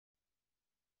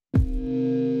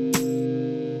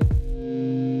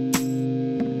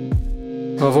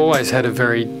I've always had a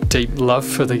very deep love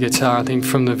for the guitar. I think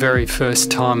from the very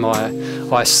first time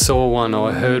I saw one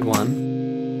or heard one.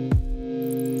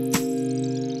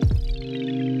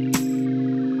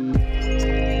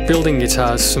 Building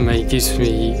guitars for me gives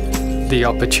me the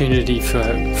opportunity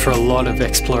for a lot of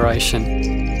exploration.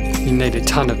 You need a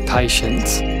ton of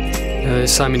patience.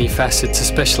 There's so many facets,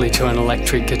 especially to an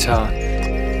electric guitar.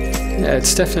 Yeah,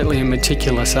 it's definitely a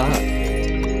meticulous art.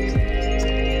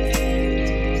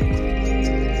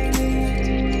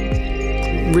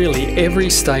 Really, every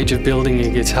stage of building a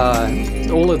guitar,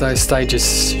 all of those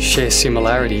stages share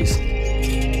similarities.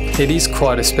 It is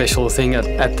quite a special thing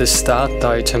at the start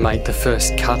though to make the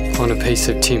first cut on a piece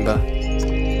of timber.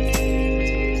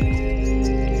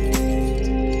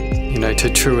 You know, to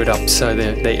true it up so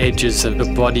the edges of the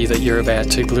body that you're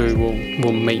about to glue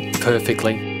will meet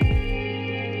perfectly.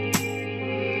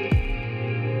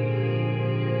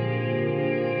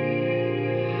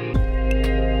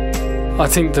 I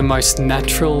think the most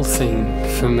natural thing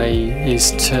for me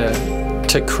is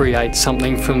to create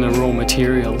something from the raw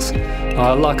materials.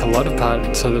 I like a lot of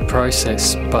parts of the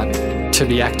process, but to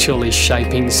be actually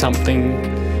shaping something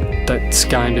that's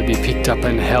going to be picked up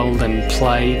and held and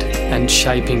played, and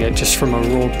shaping it just from a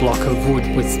raw block of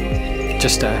wood with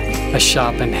just a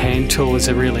sharpened hand tool is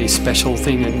a really special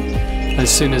thing. And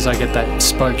as soon as I get that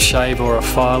spoke shave or a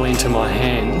file into my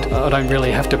hand, I don't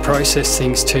really have to process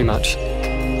things too much.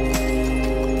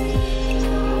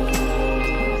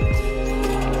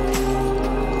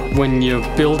 When you're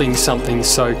building something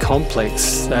so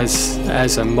complex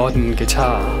as a modern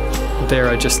guitar, there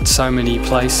are just so many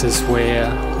places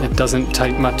where it doesn't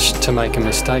take much to make a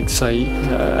mistake. So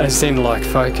a zen-like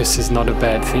focus is not a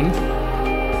bad thing.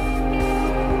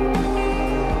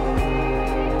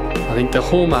 I think the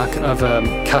hallmark of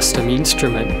a custom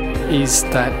instrument is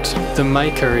that the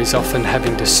maker is often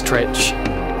having to stretch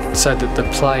so that the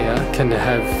player can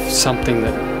have something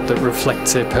that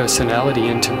reflects their personality,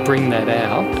 and to bring that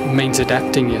out means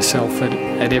adapting yourself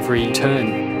at every turn.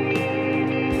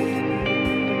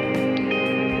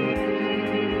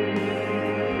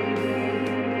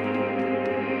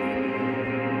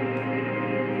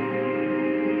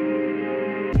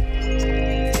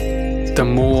 The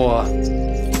more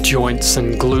joints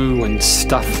and glue and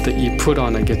stuff that you put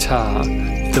on a guitar,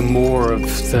 the more of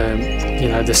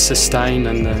the sustain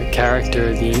and the character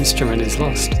of the instrument is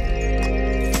lost.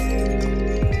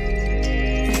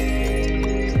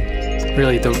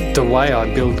 Really, the way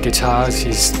I build guitars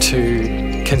is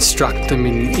to construct them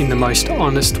in the most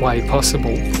honest way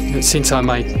possible. Since I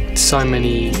make so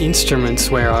many instruments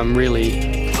where I'm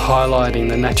really highlighting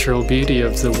the natural beauty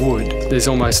of the wood, there's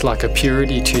almost like a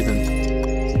purity to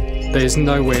them. There's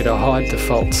nowhere to hide the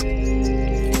faults.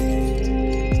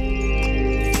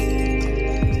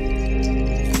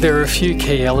 There are a few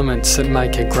key elements that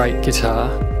make a great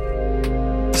guitar.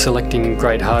 Selecting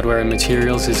great hardware and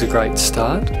materials is a great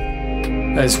start,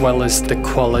 as well as the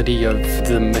quality of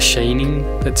the machining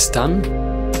that's done,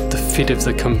 the fit of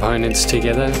the components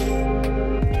together.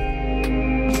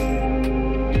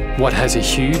 What has a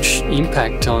huge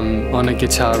impact on a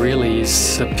guitar really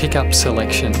is the pickup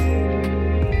selection.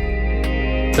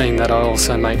 Being that I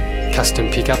also make custom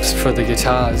pickups for the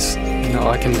guitars,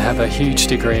 I can have a huge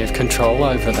degree of control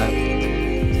over that.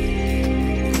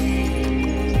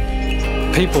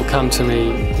 People come to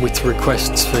me with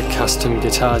requests for custom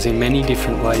guitars in many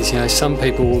different ways. Some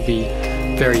people will be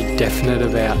very definite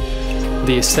about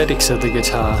the aesthetics of the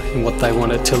guitar and what they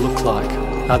want it to look like.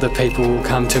 Other people will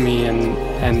come to me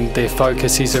and their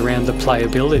focus is around the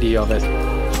playability of it.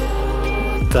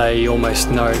 They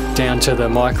almost know down to the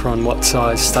micron what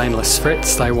size stainless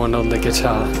frets they want on the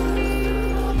guitar.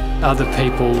 Other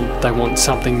people, they want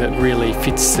something that really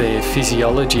fits their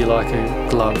physiology like a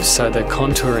glove, so the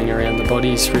contouring around the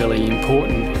body is really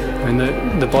important.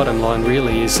 And the bottom line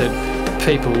really is that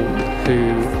people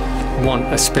who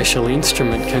want a special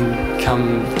instrument can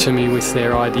come to me with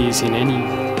their ideas in any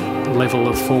level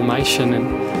of formation,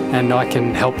 and I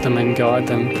can help them and guide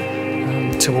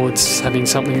them towards having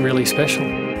something really special.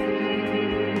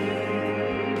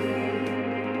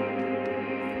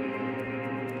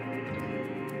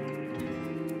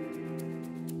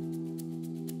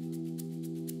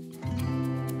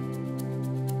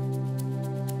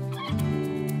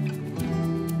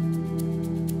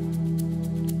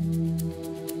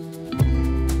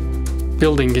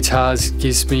 Building guitars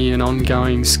gives me an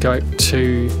ongoing scope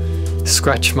to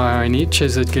scratch my own itch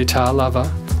as a guitar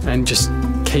lover and just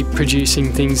keep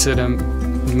producing things that are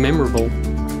memorable.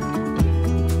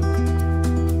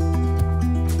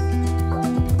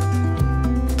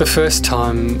 The first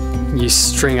time you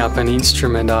string up an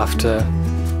instrument after,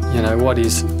 what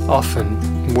is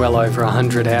often well over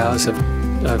 100 hours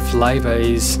of labour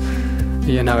is,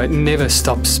 you know, it never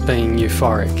stops being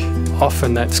euphoric.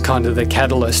 Often that's kind of the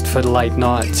catalyst for late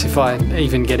nights. If I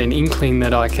even get an inkling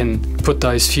that I can put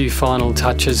those few final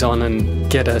touches on and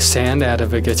get a sound out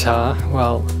of a guitar,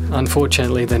 well,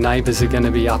 unfortunately the neighbours are going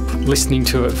to be up listening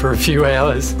to it for a few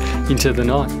hours into the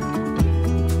night.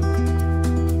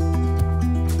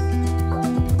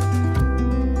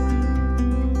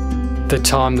 The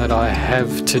time that I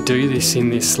have to do this in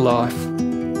this life,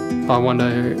 I want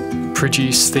to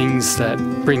produce things that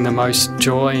bring the most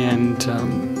joy and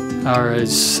are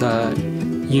as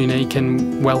unique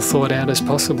and well thought out as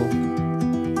possible.